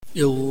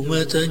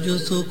يوم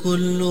تجثو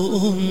كل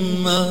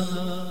أمة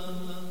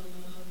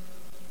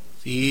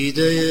في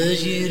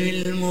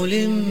دياجير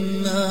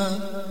الملمة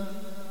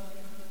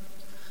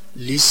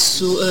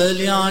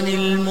للسؤال عن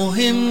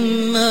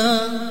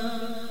المهمة،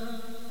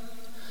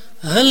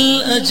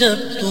 هل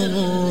أجبتم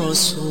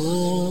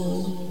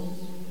الرسول؟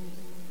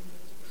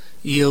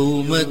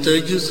 يوم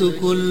تجثو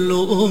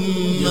كل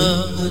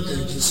أمة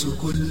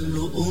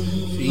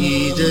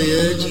في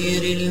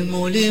دياجير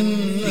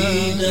الملمة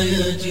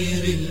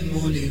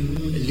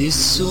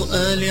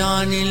للسؤال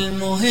عن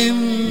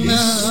المهمة،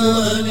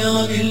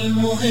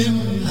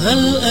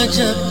 هل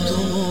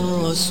أجبتم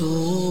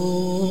الرسول؟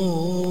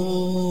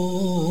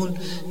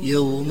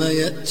 يوم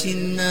يأتي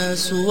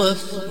الناس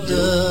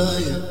وفدا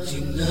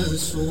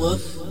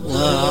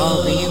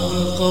وعظيم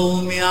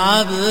القوم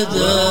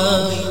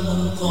عبدا،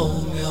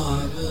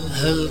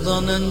 هل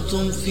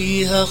ظننتم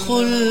فيها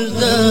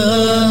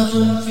خلدا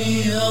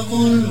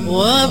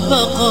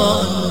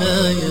وبقاء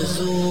لا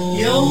يزول؟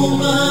 يوم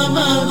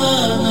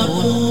ماذا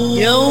نقول؟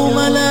 يوم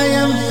لا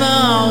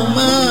ينفع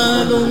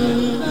مال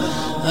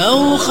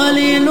أو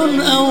خليل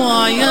أو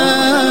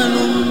عيال،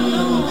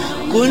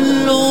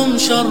 كلهم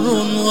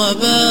شر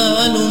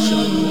وبال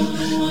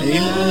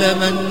إلا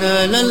من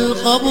نال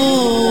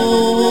القبول.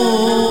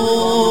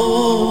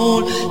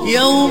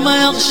 يوم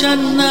يغشى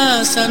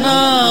الناس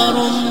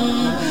نار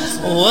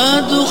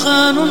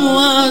ودخان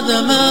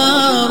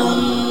ودمار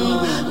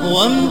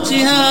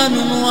وامتهان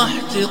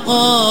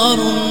واحتقار،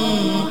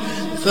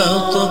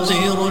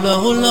 فتطير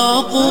له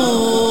العقول.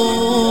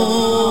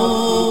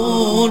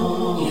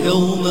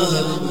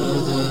 يومها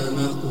ماذا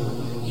نقول؟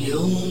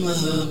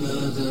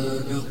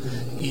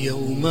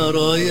 يوم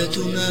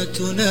رايتنا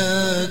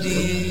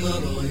تنادي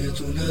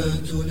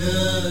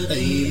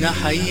أين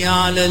حي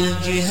على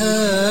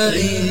الجهاد؟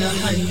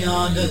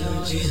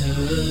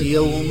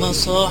 يوم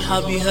صاح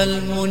بها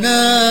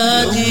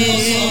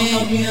المنادي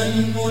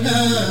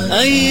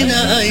أين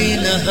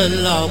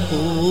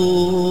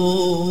العقول؟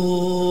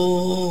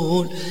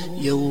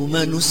 يوم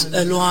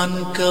نسأل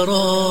عن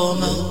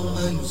كرامة،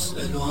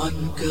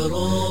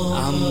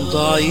 عن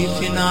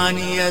ضعيف عن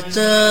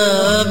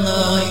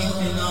يتامى،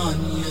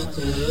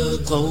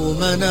 قوم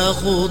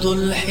ناخذ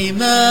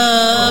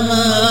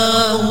الحمامة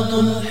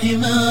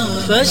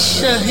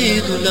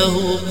فالشهيد له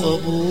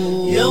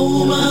قبول.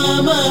 يوم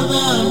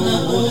ماذا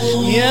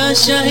نقول؟ يا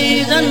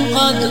شهيدا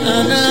قد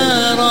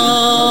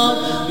أنارا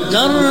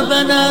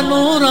دربنا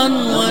نورا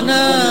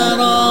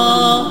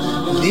ونارا،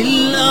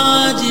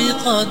 للأعادي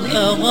قد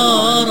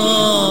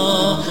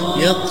أغارا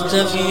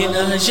يقتفي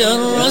نهج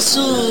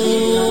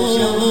الرسول.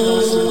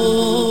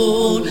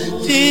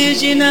 في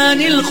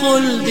جنان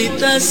الخلد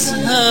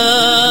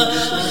تسهى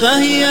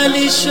فهي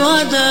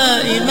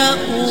للشهداء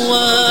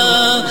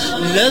مأوى،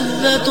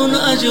 لذة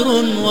أجر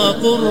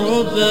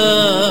وقربى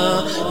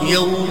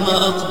يوم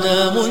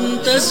أقدام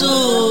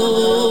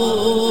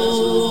تزول.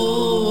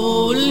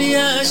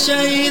 يا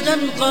شهيدا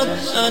قد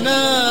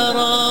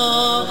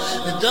أنارا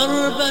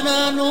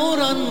دربنا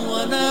نورا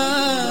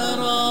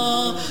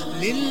ونارا،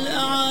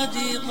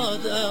 للأعادي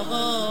قد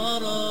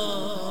أغارا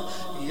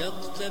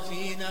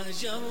يقتفي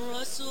نهج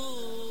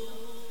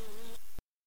الرسول.